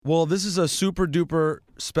Well, this is a super duper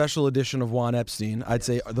special edition of Juan Epstein. I'd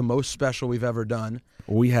say the most special we've ever done.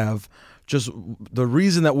 We have just the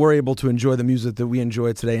reason that we're able to enjoy the music that we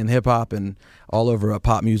enjoy today in hip hop and all over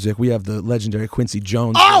pop music. We have the legendary Quincy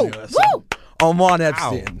Jones. Woo! On Juan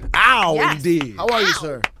Epstein. Ow, Yes. indeed. How are you,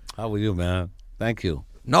 sir? How are you, man? Thank you.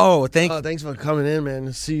 No, Thanks for coming in,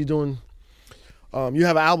 man. See you doing. You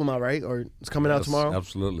have an album out, right? Or it's coming out Yes, tomorrow.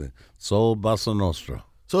 Absolutely. Soul Bossa Nostra.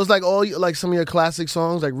 So it's like like some of your classic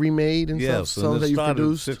songs, like remade and stuff. Yes, and Songs it that you started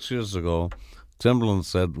produced. 6 years ago. Timberland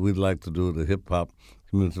said we'd like to do the hip hop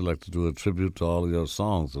community like to do a tribute to all of your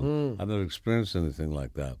songs. And I've never experienced anything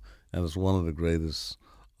like that, and it's one of the greatest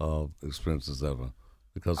experiences ever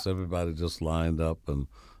because everybody just lined up and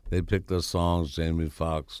they picked their songs. Jamie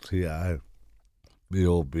Foxx, T.I.,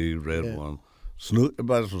 B.O.B., Red One, Snoop.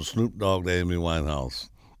 Everybody from Snoop Dogg to Amy Winehouse.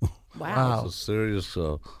 Wow. It's a serious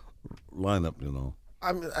lineup, you know.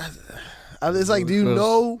 It's like, do you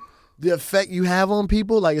know the effect you have on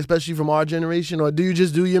people, like especially from our generation, or do you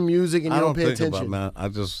just do your music and you don't pay think attention? man. I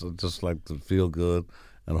just like to feel good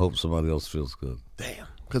and hope somebody else feels good. Damn,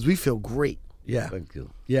 because we feel great. Yeah. Thank you.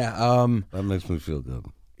 Yeah. That makes me feel good.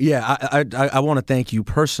 Yeah. I want to thank you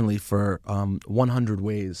personally for 100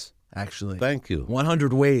 Ways. Actually, Thank you.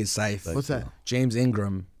 100 Ways, Syph. What's that? James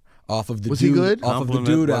Ingram, off of the Was Dude, he good? off of the Compliment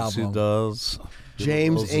Dude what album. she does.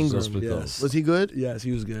 James Roses just Ingram. because. Yes. Was he good? Yes,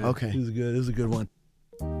 he was good. Okay. he was good. It was a good one.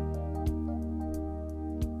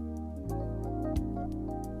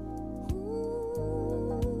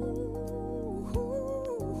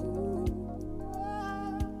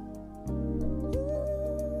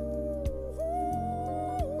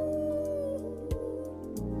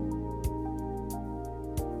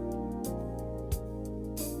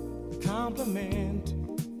 Compliment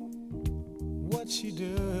what she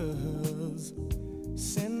does.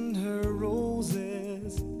 Send her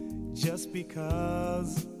roses just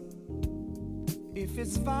because. If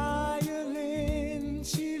it's violin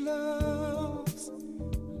she loves,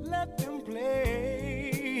 let them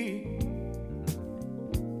play.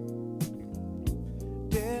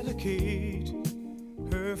 Dedicate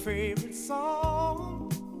her favorite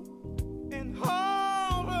song and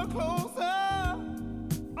hold her closer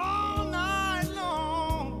all night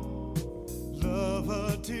long. Love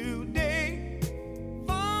her today.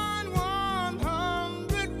 Find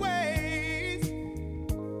 100 ways.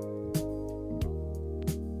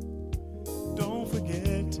 Don't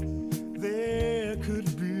forget there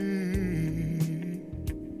could be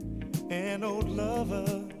an old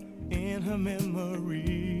lover in her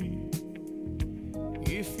memory.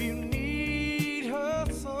 If you need her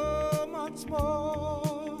so much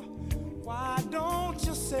more, why don't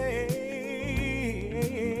you say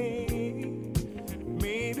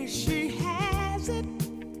maybe she has it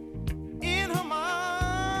in her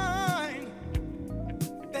mind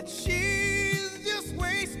that she's just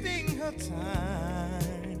wasting her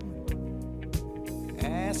time.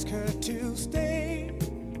 Ask her to stay.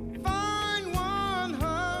 Find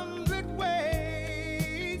 100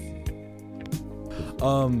 ways.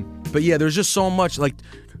 But yeah, there's just so much. Like,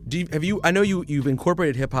 I know you've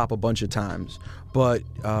incorporated hip hop a bunch of times, but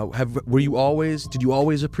did you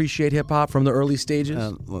always appreciate hip hop from the early stages?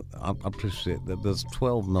 And look, I appreciate that. There's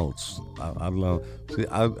 12 notes. I learned. See,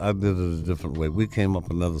 I did it a different way. We came up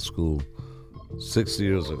another school 6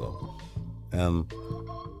 years ago, and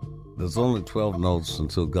there's only 12 notes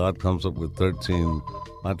until God comes up with 13.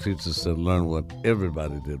 My teacher said, learn what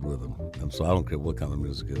everybody did with them. And so I don't care what kind of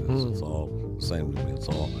music it is. It's all the same to me. It's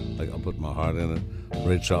all, like, I put my heart in it.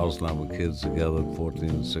 Ray Charles and I were kids together at 14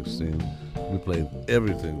 and 16. We played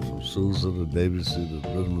everything from Sousa to Debussy to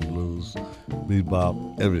rhythm and blues,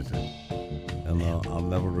 bebop, everything. And I'll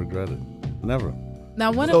never regret it. Never.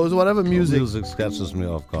 Now, So it's whatever music. Music catches me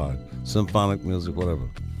off guard. Symphonic music, whatever.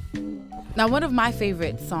 one of my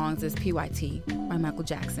favorite songs is PYT by Michael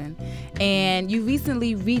Jackson. And you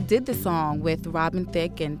recently redid the song with Robin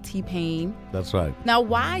Thicke and T-Pain. That's right. Now,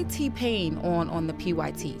 why T-Pain on the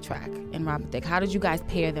PYT track and Robin Thicke? How did you guys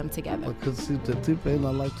pair them together? Because see, the T-Pain, I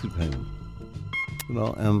like T-Pain. You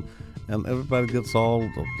know, and everybody gets all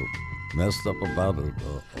messed up about it,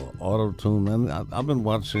 auto-tune. And I've been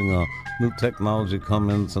watching new technology come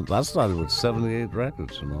in since I started with 78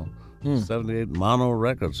 records, you know. 78 mono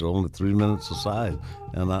records, only 3 minutes a side.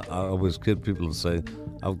 And I always kid people and say,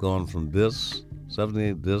 I've gone from this,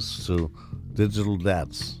 78 discs, to digital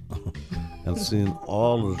DATs. And seen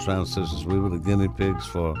all of the transitions. We were the guinea pigs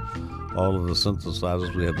for all of the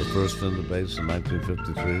synthesizers. We had the first Fender bass in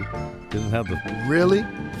 1953. Didn't have the Really?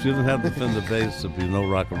 If you didn't have the Fender bass, there'd be no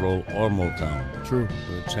rock and roll or Motown. True.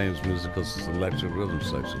 It changed music because it's electric rhythm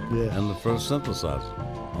section. Yeah. And the first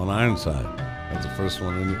synthesizer on Ironside. That's the first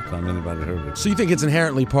time anybody heard it. So you think it's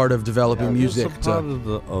inherently part of developing music? It's a part of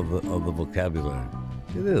the vocabulary.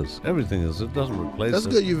 It is. Everything is. It doesn't replace That's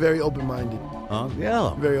it. good. You're very open-minded.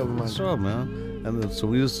 Yeah. Very open-minded. Sure, man. And so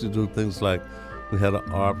we used to do things like we had an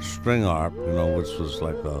ARP, string ARP, which was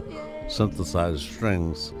like synthesized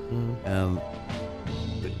strings, and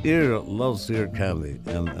the ear loves ear candy,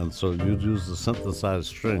 and so you'd use the synthesized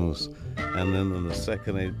strings, and then in the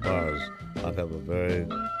second 8 bars, I'd have a very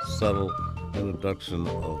subtle introduction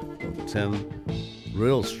of 10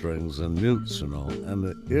 real strings and mutes, and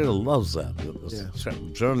the ear loves that. It's a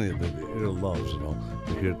journey that the ear loves,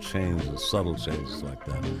 to hear changes, subtle changes like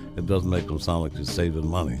that. It doesn't make them sound like you're saving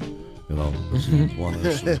money, which is one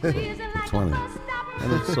issue for 20.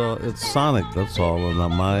 And it's sonic, that's all. And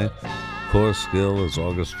my core skill is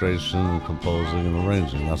orchestration and composing and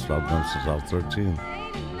arranging. That's what I've done since I was 13.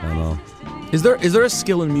 Is there a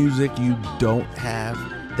skill in music you don't have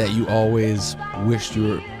that you always wished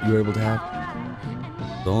you were able to have?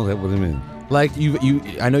 What do you mean? Like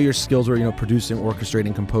I know your skills were producing,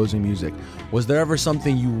 orchestrating, composing music. Was there ever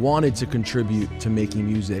something you wanted to contribute to making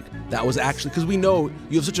music that was actually, because we know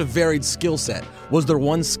you have such a varied skill set. Was there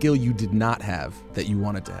one skill you did not have that you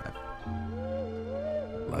wanted to have?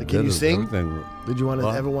 Can you sing? Everything. Did you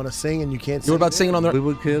ever want to sing and you can't sing? You were about singing on the... We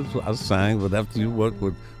were kids. I sang, but after you work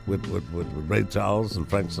with Ray Charles and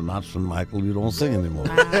Frank Sinatra and Michael, you don't sing anymore.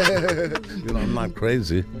 I'm not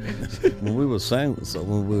crazy. When we were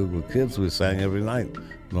when we were kids, we sang every night.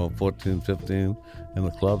 14, 15 in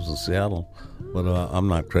the clubs in Seattle. But I'm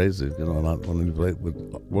not crazy. When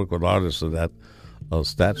you work with artists of that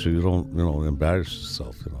stature, you don't embarrass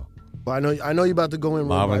yourself. Well, I know you're about to go in.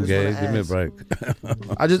 Marvin Gaye, give me a break.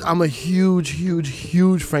 I'm a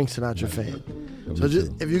huge Frank Sinatra fan. So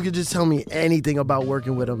if you could just tell me anything about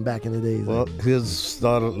working with him back in the days. Well,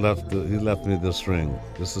 he left me this ring.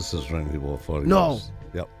 This is his ring he wore 40 No. years.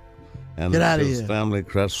 Yep. And Get out of his here. family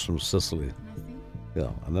crest from Sicily. Yeah,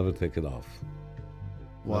 I never take it off.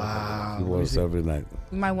 Wow. He wore it every night.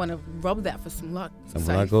 You might want to rub that for some luck. And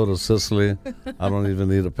when I go to Sicily, I don't even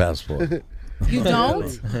need a passport. You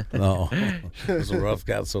don't? No. There's a rough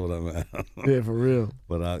cats over there, man. Yeah, for real.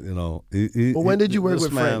 But Well, when did you work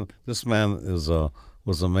with Frank? This man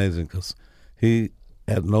was amazing because he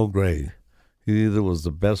had no grade. He either was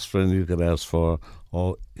the best friend you could ask for,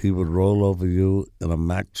 or he would roll over you in a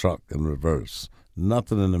Mack truck in reverse.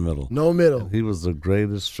 Nothing in the middle. No middle. And he was the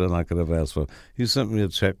greatest friend I could ever ask for. He sent me a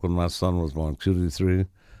check when my son was born, QD3.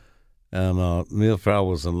 And Neil Farrell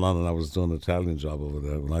was in London. I was doing an Italian job over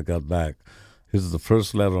there. When I got back, this is the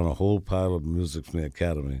first letter on a whole pile of music from the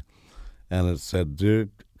Academy. And it said, "Dear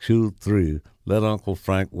Q3, let Uncle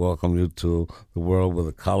Frank welcome you to the world with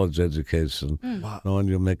a college education, knowing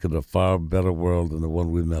you'll make it a far better world than the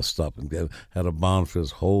one we messed up," and had a bond for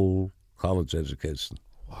his whole college education.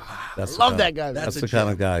 Wow. That's Love that guy. That's the kind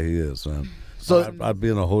of guy he is, man. So I'd be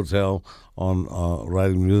in a hotel on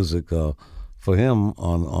writing music for him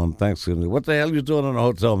on Thanksgiving. "What the hell are you doing in a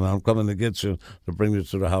hotel, man? I'm coming to get you to bring you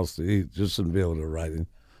to the house to eat." Just to be able to write him.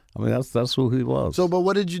 I mean, that's who he was. So, but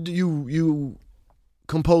what did you do? You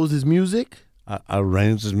composed his music? I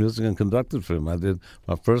arranged his music and conducted for him. I did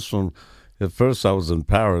my first one. At first, I was in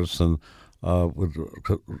Paris and with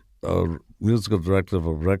a musical director of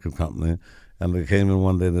a record company, and they came in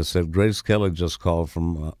one day and they said, "Grace Kelly just called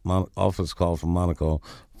from office call from Monaco.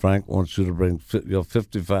 Frank wants you to bring your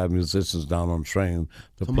 55 musicians down on train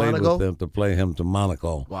to play Monaco? with them, to play him to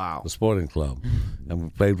Monaco, Wow. the sporting club." And we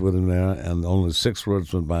played with him there, and only 6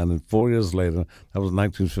 words went by. And then 4 years later, that was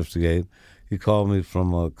 1958, he called me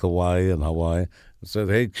from Kauai in Hawaii and said,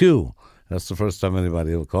 "Hey, Q." That's the first time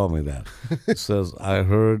anybody ever called me that. He says, "I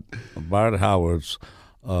heard Bart Howard's,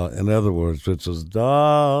 in other words, which is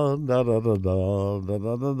da da da da da da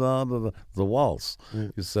da da da da, the waltz."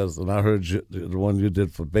 He says, "And I heard the one you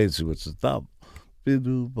did for Basie, which is da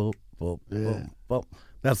bidoo bop bop bop bop."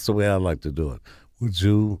 That's the way I like to do it. "Would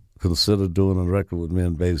you consider doing a record with me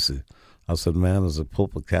and Basie?" I said, "Man, as a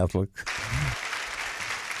Pope a Catholic."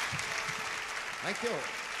 Thank you.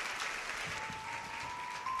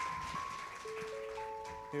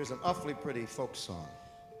 Here's an awfully pretty folk song.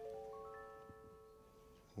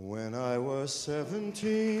 When I was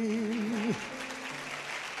 17,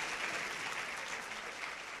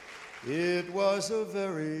 it was a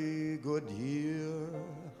very good year.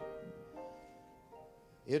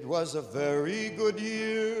 It was a very good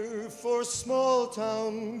year for small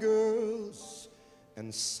town girls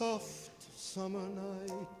and soft summer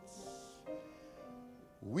nights.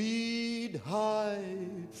 We'd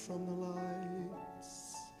hide from the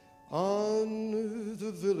lights on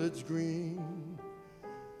the village green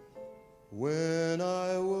when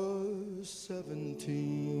I was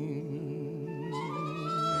 17.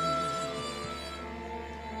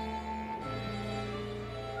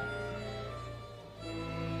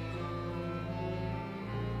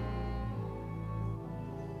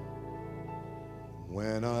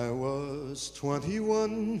 When I was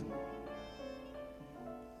 21,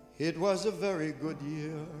 it was a very good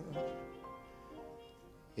year.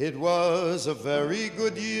 It was a very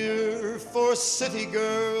good year for city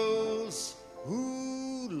girls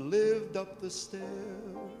who lived up the stair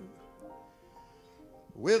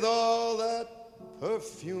with all that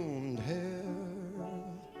perfumed hair.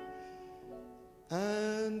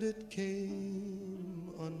 And it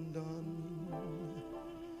came undone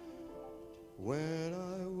when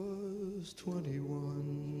I was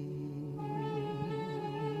 21.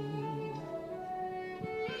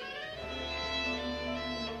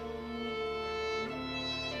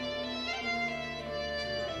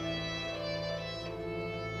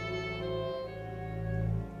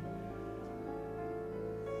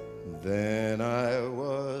 Then I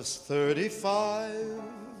was 35.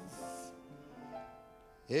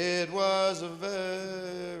 It was a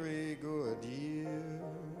very good year.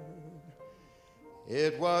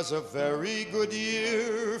 It was a very good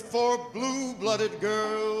year for blue-blooded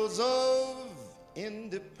girls of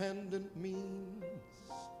independent means.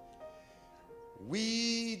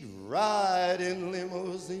 We'd ride in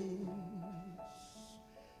limousines.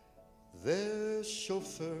 Their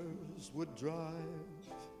chauffeurs would drive.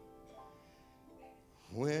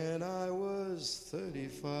 When I was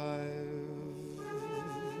 35.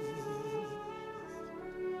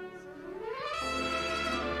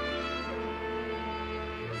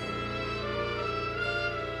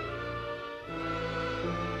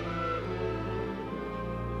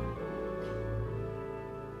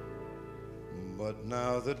 But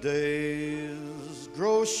now the days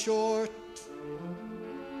grow short.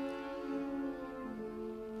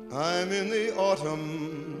 I'm in the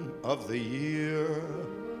autumn of the year,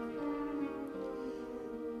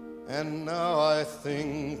 and now I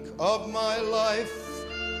think of my life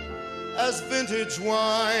as vintage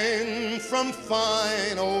wine from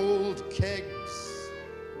fine old kegs.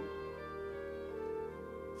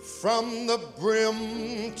 From the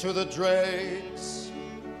brim to the dregs,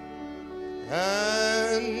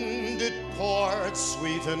 and it poured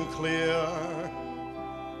sweet and clear.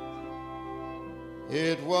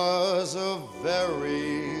 It was a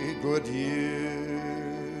very good year.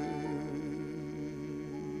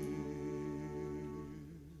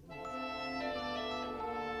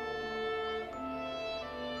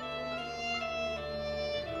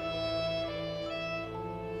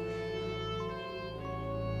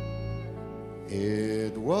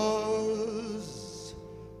 It was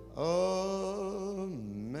a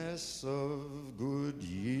mess of good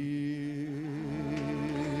years.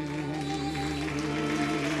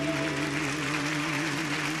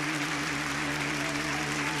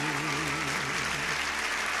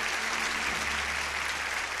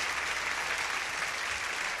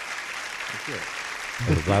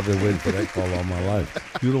 I've been waiting for that call all my life.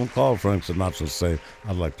 You don't call Frank Sinatra and say,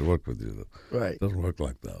 I'd like to work with you. Right. It doesn't work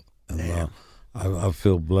like that. And I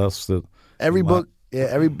feel blessed that every book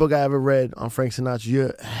I ever read on Frank Sinatra,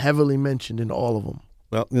 you're heavily mentioned in all of them.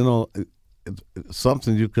 Well, you know, it's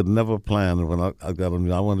something you could never plan. And when I got him,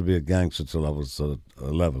 I wanted to be a gangster till I was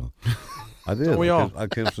 11. I did. I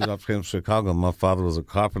came to Chicago. My father was a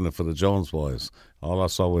carpenter for the Jones Boys. All I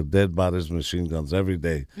saw were dead bodies and machine guns every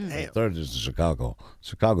day. Third is in Chicago.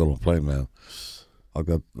 Chicago don't play, man. I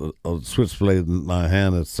got a switchblade in my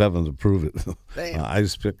hand at 7 to prove it. Damn.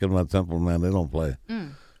 Ice pick in my temple, man. They don't play.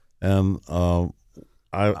 And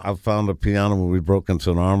I found a piano when we broke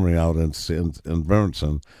into an armory out in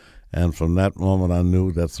Burlington. And from that moment, I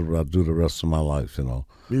knew that's what I'd do the rest of my life, you know.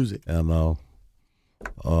 Music. And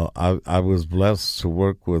I was blessed to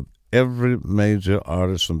work with every major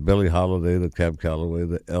artist from Billie Holiday to Cab Calloway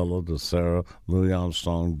to Ella to Sarah, Louis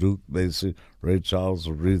Armstrong, Duke Basie, Ray Charles,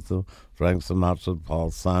 Aretha, Frank Sinatra,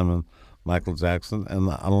 Paul Simon, Michael Jackson, and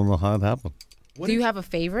I don't know how it happened. Do you have a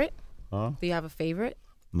favorite? Huh? Do you have a favorite?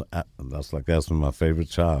 That's like asking my favorite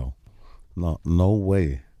child. No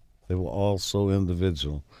way. They were all so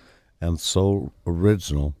individual and so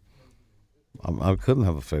original. I couldn't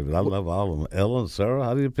have a favorite. I love all of them. Ella and Sarah,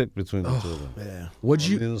 how do you pick between the two of them? Yeah. What'd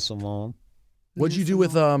you Nina Simone, do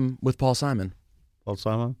with Paul Simon? Paul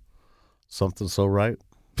Simon, Something So Right.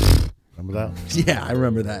 Remember that? Yeah, I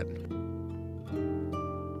remember that.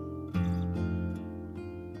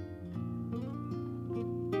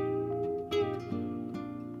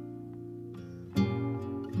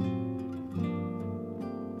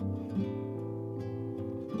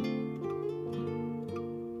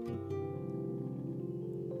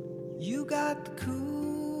 You got the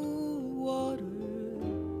cool water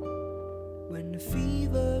when the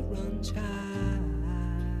fever runs high.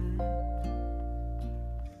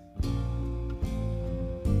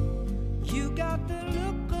 You got the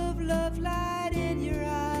look of love light in your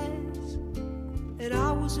eyes, and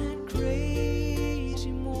I was in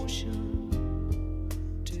crazy motion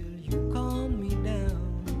till you calmed me down.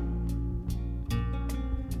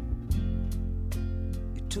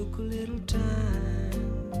 It took a little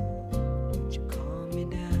time, but you calmed me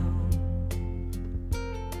down.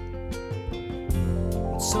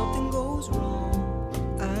 When something goes wrong,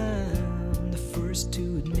 I'm the first to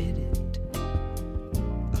admit it.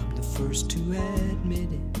 First to admit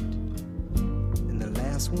it, and the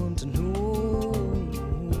last one to know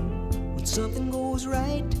when something goes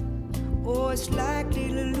right, or it's likely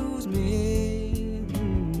to lose me.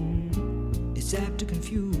 It's apt to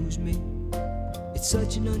confuse me. It's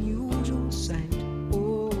such an unusual sight.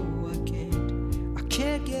 Oh, I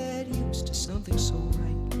can't get used to something so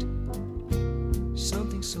right,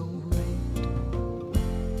 something so right.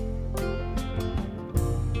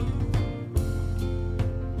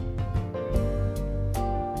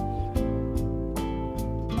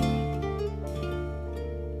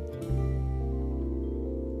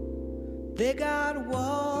 They got a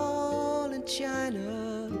wall in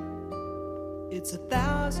China, it's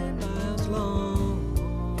 1,000 miles long.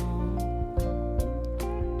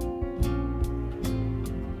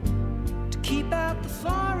 To keep out the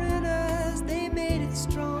foreigners, they made it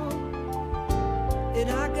strong. And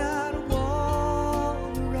I got a wall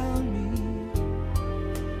around me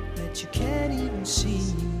that you can't even see.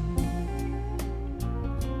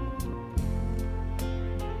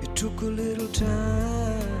 It took a little time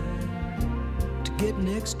get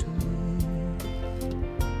next to me.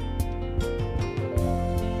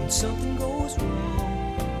 When something goes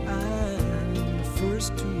wrong, I'm the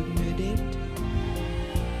first to admit it.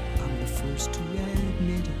 I'm the first to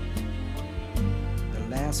admit it. The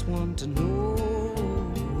last one to know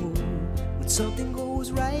when something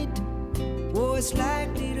goes right, oh, it's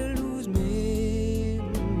likely to lose me.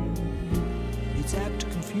 It's apt to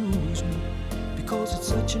confuse me because it's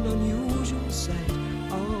such an unusual sight.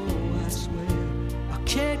 Oh, I swear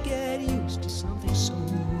can't get used to something so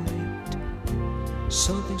right,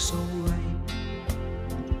 something so right.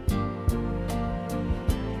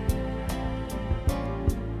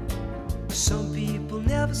 Some people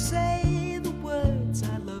never say the words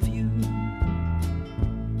I love you.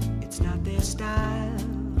 It's not their style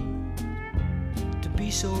to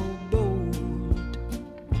be so bold.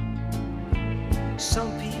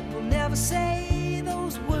 Some people never say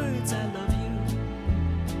those words I love you.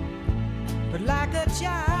 But like a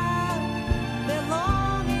child, they're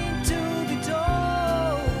longing to be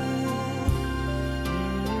told.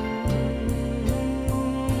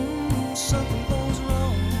 Something goes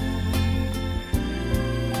wrong,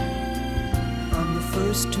 I'm the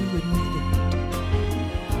first to admit it,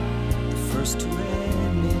 the first to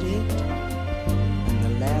admit it, and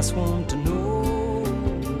the last one to know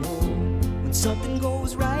when something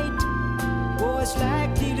goes right, oh, it's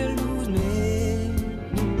likely to lose me.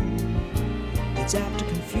 It's apt to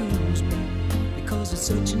confuse me because it's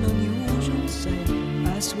such an unusual sight.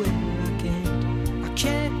 I swear I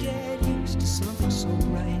can't get used to something so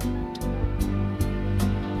right,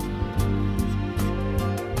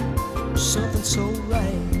 something so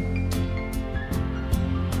right.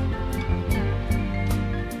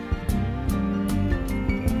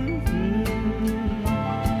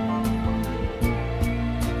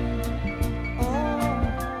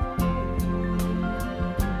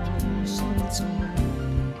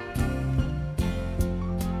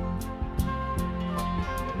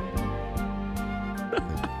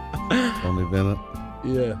 Tony Bennett.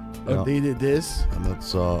 Yeah. Oh, they did this. And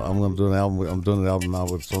that's I'm gonna do an album. I'm doing an album now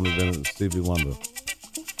with Tony Bennett and Stevie Wonder.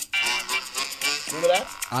 Remember that?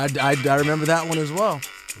 I remember that one as well.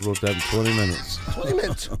 I wrote that in 20 minutes. 20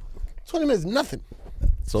 minutes. 20 minutes, nothing.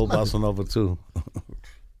 Soul Bossa Nova too.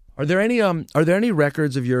 Are there any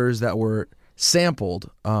records of yours that were sampled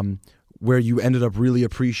where you ended up really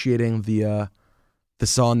appreciating the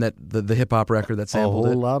song that the hip hop record that sampled a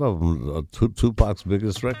whole lot of them. Tupac's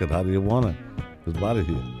biggest record, How Do You Want It? His Body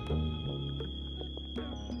Here.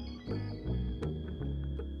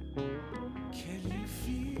 Can you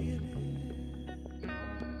feel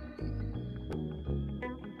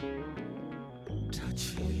it?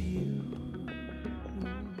 Touching you.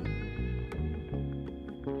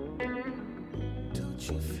 Don't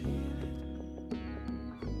you feel it?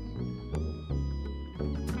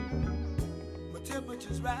 My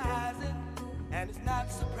temperature's rising, and it's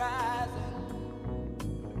not surprising.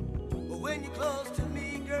 But when you're close to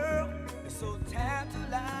me, girl,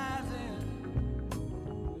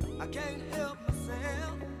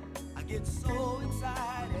 get so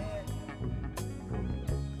excited?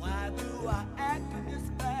 Why do I act in this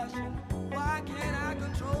fashion? Why can't I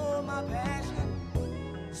control my passion?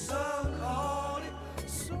 Some call it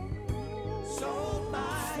soul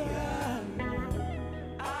fire.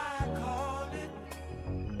 I call it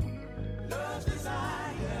love's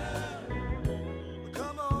desire.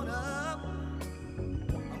 Come on up,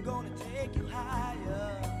 I'm gonna take you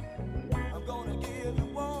higher. I'm gonna give you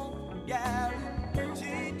one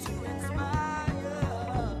guarantee to inspire.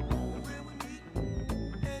 When we meet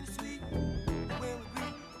and it's sweet, when we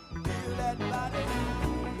meet, feel that body.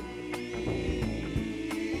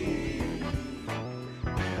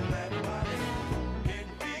 Feel that body. Can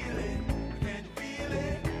you feel it? Can you feel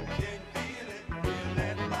it? Can you feel it? Feel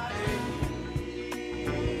that body.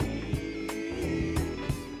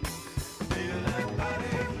 Feel that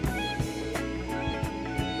body.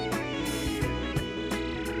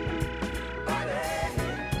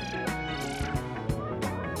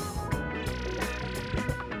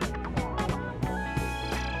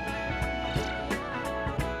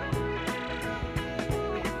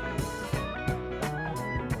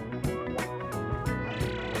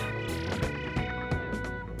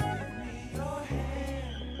 Your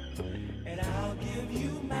hand, and I'll give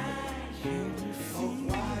you mine.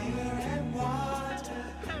 Of fire and water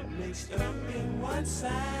mixed up in one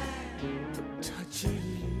side. Touching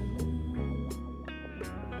you.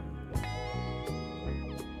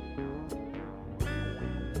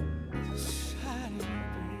 Shining,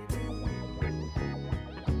 baby.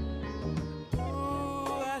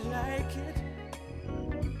 Oh, I like it.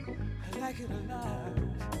 I like it a lot.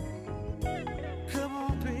 Come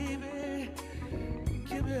on, baby,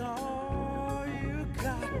 give me all you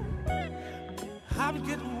got. I'm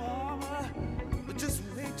getting warmer, but just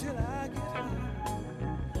wait till I get hot.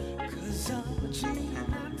 'Cause I'm a genie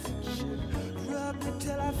and fiction. Rub me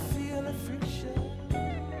till I feel a friction.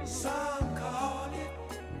 Some call it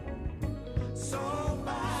soul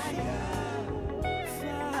fire.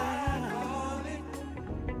 I call it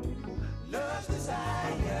love's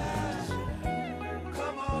desire.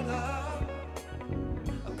 Come on up,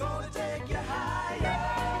 I'm gonna take you higher.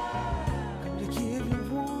 Gonna give you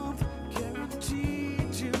warmth,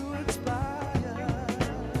 guaranteed to inspire.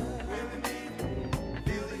 When we meet,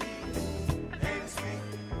 feel the heat, ain't it sweet?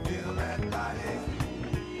 Feel that body.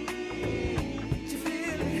 You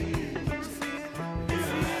feel it, you feel it,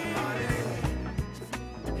 feel that body.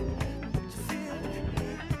 You feel it,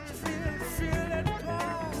 you feel it, feel that body.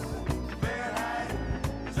 Very high,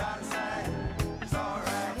 it's out of sight, it's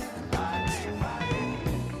alright. I dig body.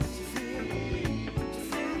 You feel it,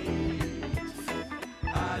 you feel it,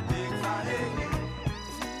 I dig body.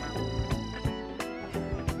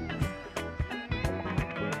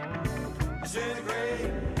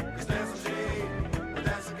 Disintegrate, 'cause that's a shame, but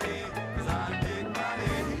that's okay, 'cause I dig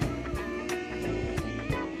body.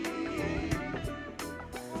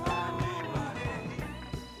 I dig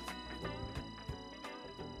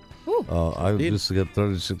body. I used to get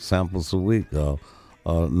 36 samples a week.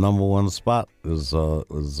 Number one spot is Soul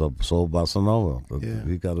Bossa Nova. Yeah.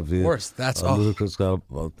 He got a Of course, that's all. Ludacris got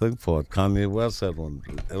a thing for it. Kanye West had one.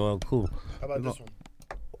 LL Cool. How about this one?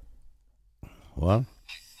 What?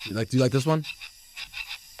 Do you like this one?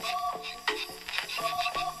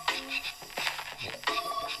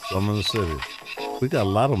 I'm in the city. We got a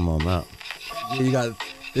lot of them on that. Yeah, you got.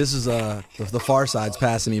 This is the Far Side's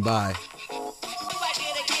passing me by.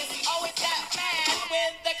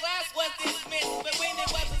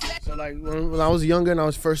 So like when I was younger and I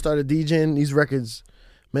was first started DJing, these records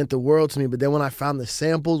meant the world to me. But then when I found the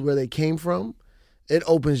samples where they came from, it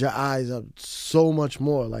opens your eyes up so much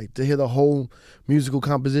more. Like to hear the whole musical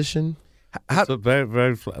composition. It's a very,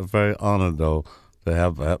 very, very honored though to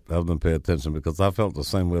have them pay attention because I felt the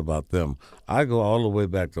same way about them. I go all the way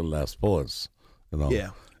back to Les Poets, you know,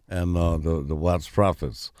 Yeah. and the Watts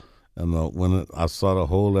Prophets, and when I saw the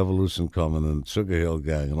whole evolution coming and Sugar Hill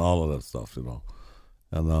Gang and all of that stuff, you know,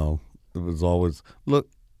 and it was always look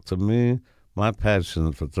to me. My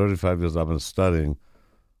passion for 35 years, I've been studying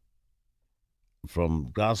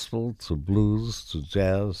from gospel to blues to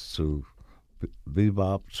jazz to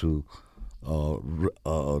bebop to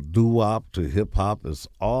doo-wop to hip-hop. It's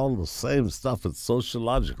all the same stuff. It's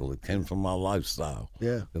sociological. It came from my lifestyle.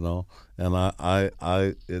 Yeah. You know, and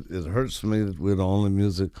it hurts me that we're the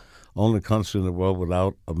only country in the world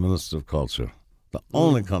without a minister of culture. The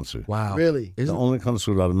only country. Wow. Really? The only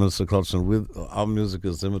country without a minister of culture. And our music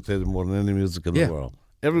is imitated more than any music in the world.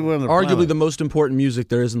 Everywhere in the Arguably planet. the most important music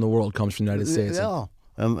there is in the world comes from the United States. Yeah.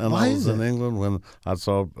 And Why I is was in that? England when I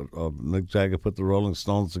saw Mick Jagger put the Rolling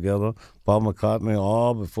Stones together, Paul McCartney,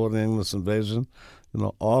 all before the English invasion.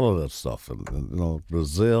 all of that stuff. And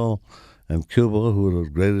Brazil and Cuba, who are the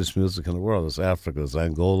greatest music in the world. It's Africa, it's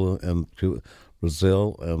Angola and Cuba,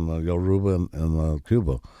 Brazil and Yoruba and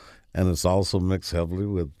Cuba. And it's also mixed heavily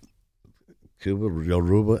with Cuba,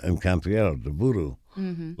 Yoruba, and Cantiera, the voodoo,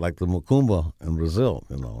 like the Macumba in Brazil,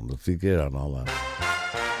 and the Figueira and all that.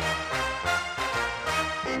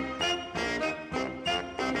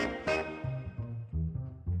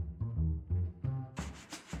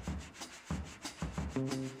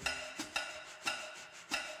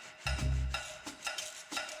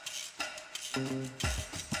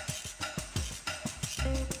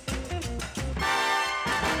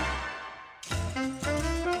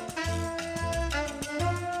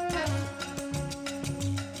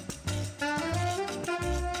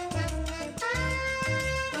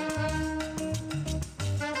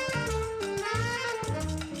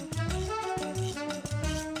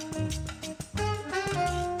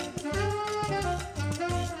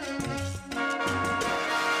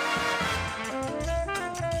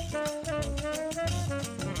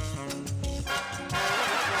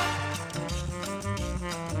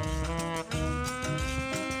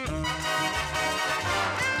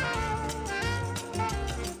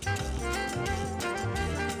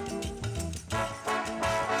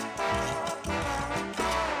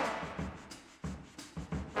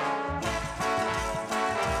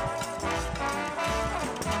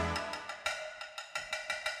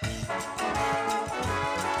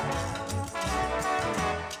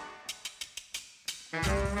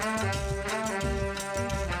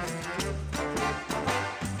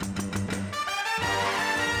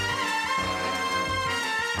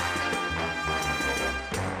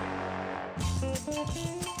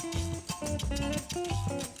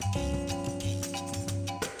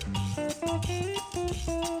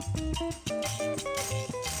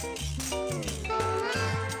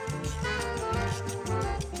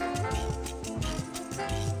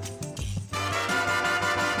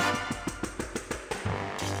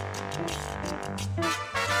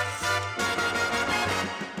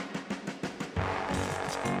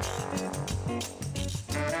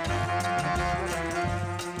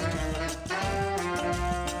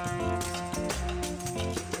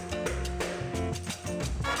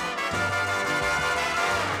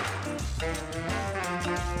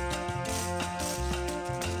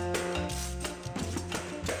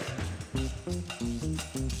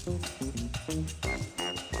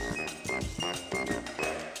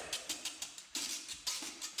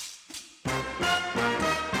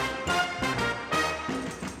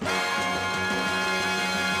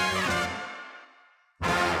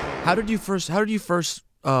 How did you first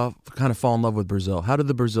kind of fall in love with Brazil? How did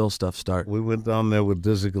the Brazil stuff start? We went down there with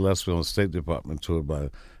Dizzy Gillespie on a State Department tour by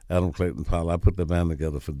Adam Clayton Powell. I put the band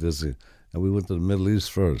together for Dizzy, and we went to the Middle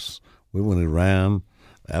East first. We went to Iran,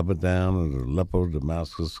 Abadan, and Aleppo,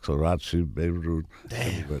 Damascus, Karachi, Beirut.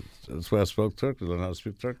 Damn. That's where I spoke Turkish. I learned how to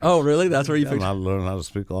speak Turkish. Oh, really? That's where you and I learned how to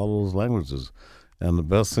speak all those languages. And the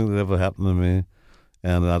best thing that ever happened to me,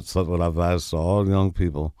 and that's what I advise to all young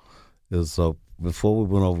people, is before we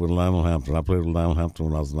went over with Lionel Hampton, I played with Lionel Hampton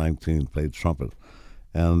when I was 19, played trumpet.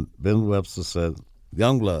 And Ben Webster said,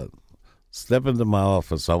 "Youngblood, step into my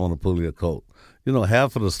office, I want to pull your coat."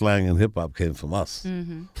 Half of the slang in hip-hop came from us.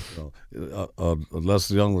 Mm-hmm.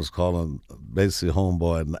 Lester Young was calling Basie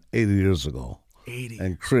homeboy 80 years ago. 80.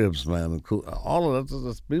 And Cribs, man, and cool. All of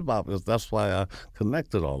that's bebop. That's why I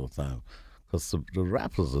connected all the time, because the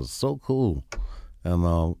rappers are so cool. And,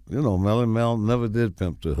 Melly Mel never did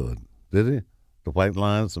pimp the hood, did he? The White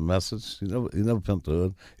Lines, the Message, he never pimped the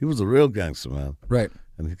hood. He was a real gangster, man. Right.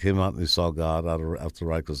 And he came out and he saw God after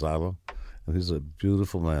Rikers Island, and he's a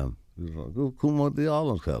beautiful man. Kumo the all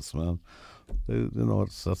them cats, man.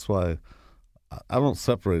 That's why I don't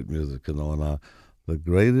separate music, and the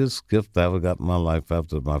greatest gift I ever got in my life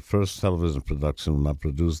after my first television production when I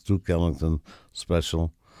produced Duke Ellington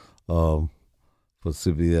special for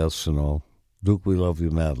CBS, Duke, We Love You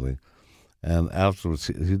Madly. And afterwards,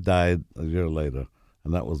 he died a year later,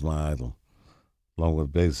 and that was my idol, along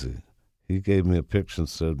with Basie. He gave me a picture and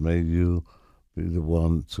said, "May you be the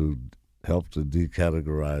one to help to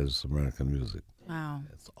decategorize American music." Wow.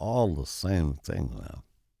 It's all the same thing now.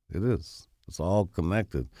 It is. It's all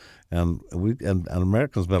connected. And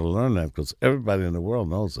Americans better learn that, because everybody in the world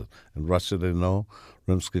knows it. In Russia, they know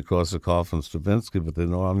Rimsky-Korsakov and Stravinsky, but they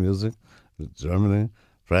know our music. In Germany,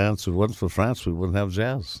 France, if it wasn't for France, we wouldn't have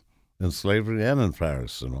jazz. In slavery and in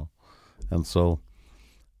Paris, And so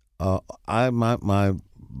my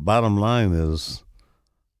bottom line is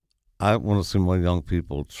I want to see more young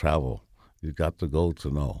people travel. You got to go to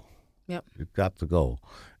know. Yep. You've got to go.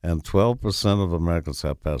 And 12% of Americans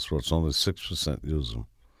have passports. Only 6% use them.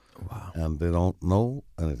 Wow. And they don't know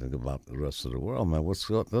anything about the rest of the world, man.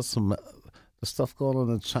 That's some the stuff going on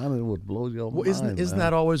in China would blow your mind. Isn't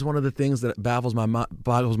that always one of the things that boggles my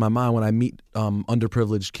mind when I meet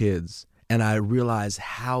underprivileged kids and I realize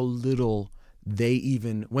how little they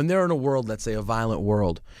even, when they're in a world, let's say a violent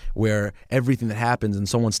world, where everything that happens and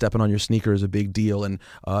someone stepping on your sneaker is a big deal and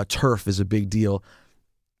turf is a big deal,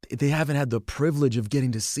 they haven't had the privilege of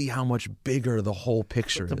getting to see how much bigger the whole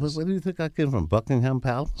picture is. Where do you think I came from? Buckingham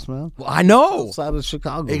Palace, man? Well, I know. Outside of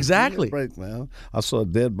Chicago. Exactly. Give me a break, man. I saw a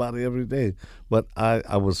dead body every day. But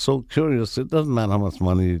I was so curious. It doesn't matter how much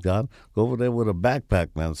money you got. Go over there with a backpack,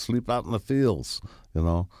 man. Sleep out in the fields,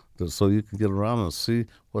 so you can get around and see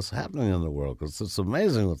what's happening in the world. Because it's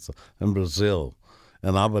amazing what's in Brazil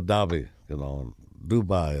and Abu Dhabi, and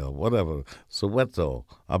Dubai or whatever, Soweto.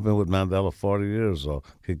 I've been with Mandela 40 years, or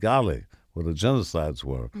Kigali, where the genocides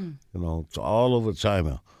were, to all over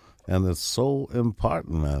China. And it's so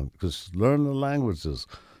important, man, because learn the languages.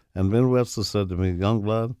 And Ben Webster said to me, young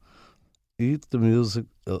blood, eat the music,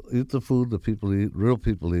 eat the food that people eat, real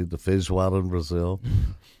people eat, the feijoada in Brazil,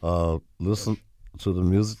 listen to the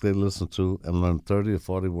music they listen to, and learn 30 or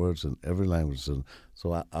 40 words in every language. And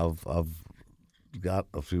so I've got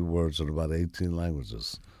a few words in about 18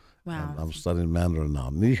 languages. Wow. And I'm studying Mandarin now.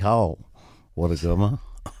 Ni hao. What a grandma.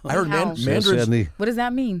 I heard How? Mandarin. What does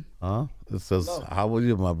that mean? It says, how are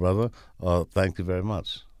you, my brother? Thank you very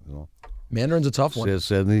much. Mandarin's a tough one.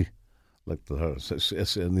 Ni. Like to her.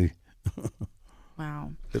 Ni.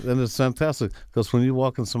 Wow. And it's fantastic because when you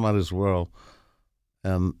walk in somebody's world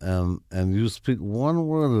and you speak one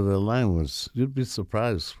word of their language, you'd be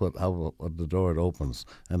surprised what the door it opens.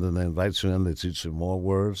 And then they invite you in, they teach you more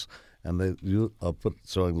words, and you are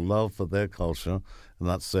showing love for their culture and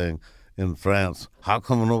not saying, in France, how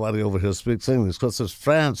come nobody over here speaks English? Because it's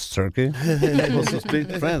France, Turkey. You're supposed to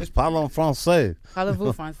speak French. Parlons français.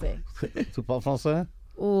 Parlez-vous français? Tu parles français?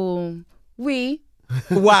 Oui.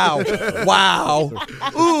 Wow. Wow.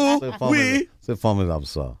 C'est formidable,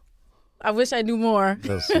 ça. I wish I knew more.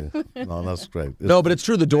 No, that's great. No, but it's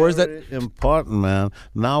true. The doors that important, man.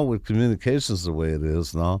 Now with communications the way it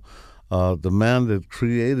is now, the man that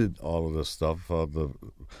created all of this stuff, the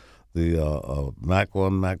Mac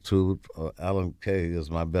 1, Mac 2, Alan Kay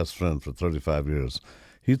is my best friend for 35 years.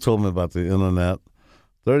 He told me about the internet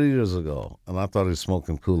 30 years ago, and I thought he was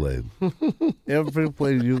smoking Kool-Aid.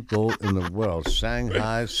 Everywhere you go in the world,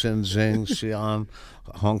 Shanghai, Shenzhen, Xi'an,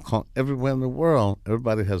 Hong Kong, everywhere in the world,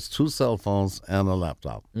 everybody has 2 cell phones and a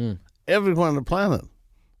laptop. Everywhere on the planet,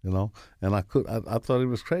 And I thought he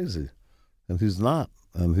was crazy, and he's not.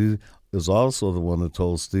 And he is also the one who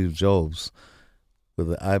told Steve Jobs with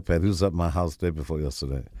the iPad. He was at my house the day before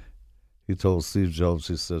yesterday. He told Steve Jobs,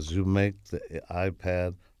 he says, you make the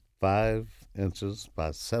iPad 5 inches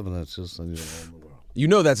by 7 inches, and you own the world. You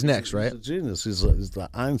know that's next, right? He's a genius. He's the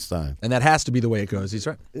Einstein. And that has to be the way it goes. He's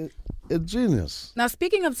right. A genius. Now,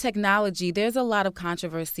 speaking of technology, there's a lot of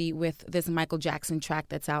controversy with this Michael Jackson track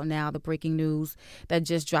that's out now, the breaking news that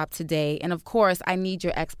just dropped today. And, of course, I need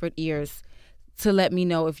your expert ears to let me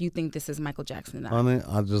know if you think this is Michael Jackson or not. Honey,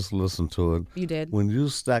 I just listened to it. You did? When you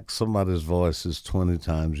stack somebody's voices 20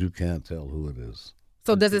 times, you can't tell who it is.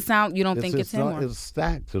 So does it sound, you don't think it's him? It's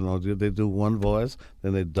stacked, They do one voice,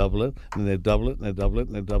 then they double it, and they double it, and they double it,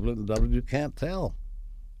 and they double it, and double it. You can't tell.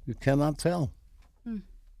 You cannot tell.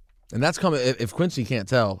 And that's coming if Quincy can't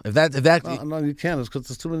tell. If No, you can't. It's because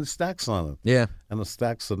there's too many stacks on it. Yeah. And the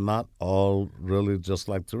stacks are not all really just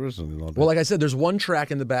like the original. Well, like I said, there's one track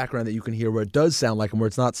in the background that you can hear where it does sound like him, where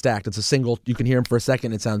it's not stacked. It's a single. You can hear him for a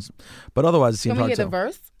second. It sounds, but otherwise it seems hard to tell. Can we hear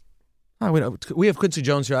the verse? We have Quincy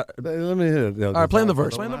Jones here. Let me hear it. All right, play the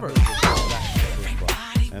verse. Play the verse.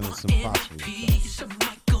 And it's impossible.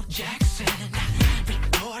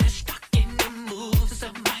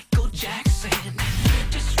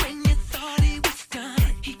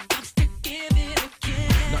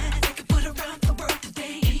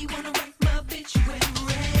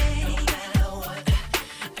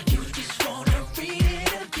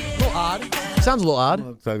 Sounds a little odd.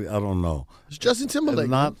 I'll tell you, I don't know. It's Justin Timberlake.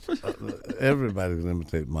 Not everybody can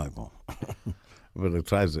imitate Michael, but it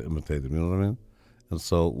tries to imitate him. You know what I mean? And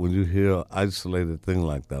so when you hear an isolated thing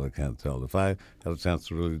like that, I can't tell. If I had a chance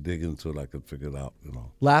to really dig into it, I could figure it out.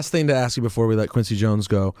 Last thing to ask you before we let Quincy Jones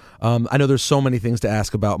go. I know there's so many things to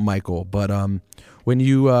ask about Michael, but when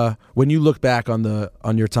you look back on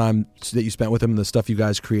your time that you spent with him and the stuff you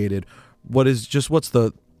guys created, what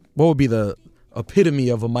would be the epitome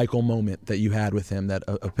of a Michael moment that you had with him that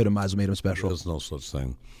epitomized made him special? There's no such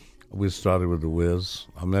thing. We started with the Wiz.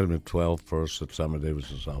 I met him at 12 first at Sammy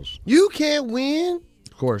Davis's house. You can't win.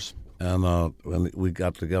 Of course. And when we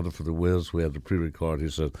got together for the Wiz, we had the pre-record. He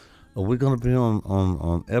said, "Oh, we're going to be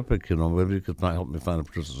on Epic, you know. Maybe you could help me find a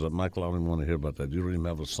producer." I said, "Michael, I don't even want to hear about that. You don't even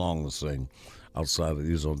have a song to sing outside of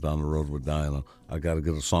Ezo down the road with Diana. I got to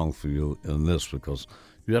get a song for you in this because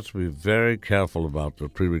you have to be very careful about the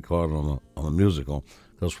pre-record on a musical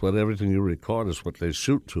because everything you record is what they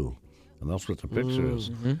shoot to. And that's what the picture is."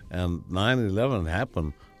 And 9/11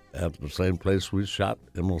 happened at the same place we shot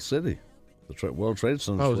Emerald City, the World Trade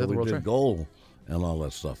Center, where we did Gold and all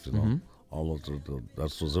that stuff, you know. All of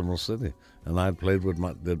that was Emerald City. And I played with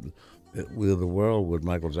We Are the World with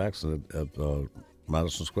Michael Jackson at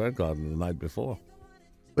Madison Square Garden the night before.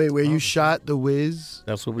 Wait, where you shot the Wiz?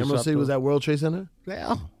 That's what we Emerald shot. City was at World Trade Center?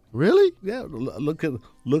 Yeah. Really? Yeah, look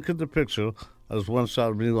at the picture. There's one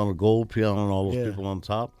shot of me on a gold piano and all those people on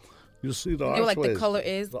top. You see the archways. Like the color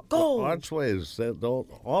is the gold. Archways,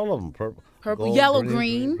 all of them purple, gold, yellow,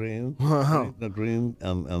 green, green,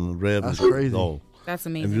 and red. That's and crazy. Gold. That's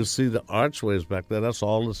amazing. And you see the archways back there. That's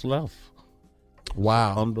all that's left.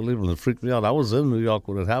 Wow. Unbelievable. It freaked me out. I was in New York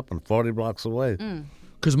when it happened, 40 blocks away.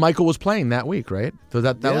 Because Michael was playing that week, right? So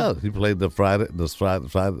that was... he played the Friday,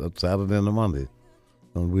 Saturday, and the Monday,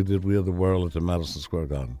 and we did We Are the World at the Madison Square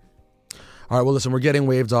Garden. All right, well, listen, we're getting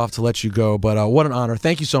waved off to let you go, but what an honor.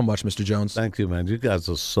 Thank you so much, Mr. Jones. Thank you, man. You guys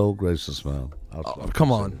are so gracious, man.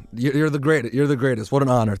 Come on. You're the greatest. You're the greatest. What an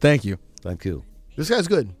honor. Thank you. Thank you. This guy's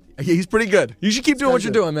good. He's pretty good. You should keep doing what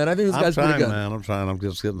you're doing, man. I think this guy's pretty good. Man. I'm trying. I'm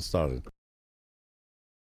just getting started.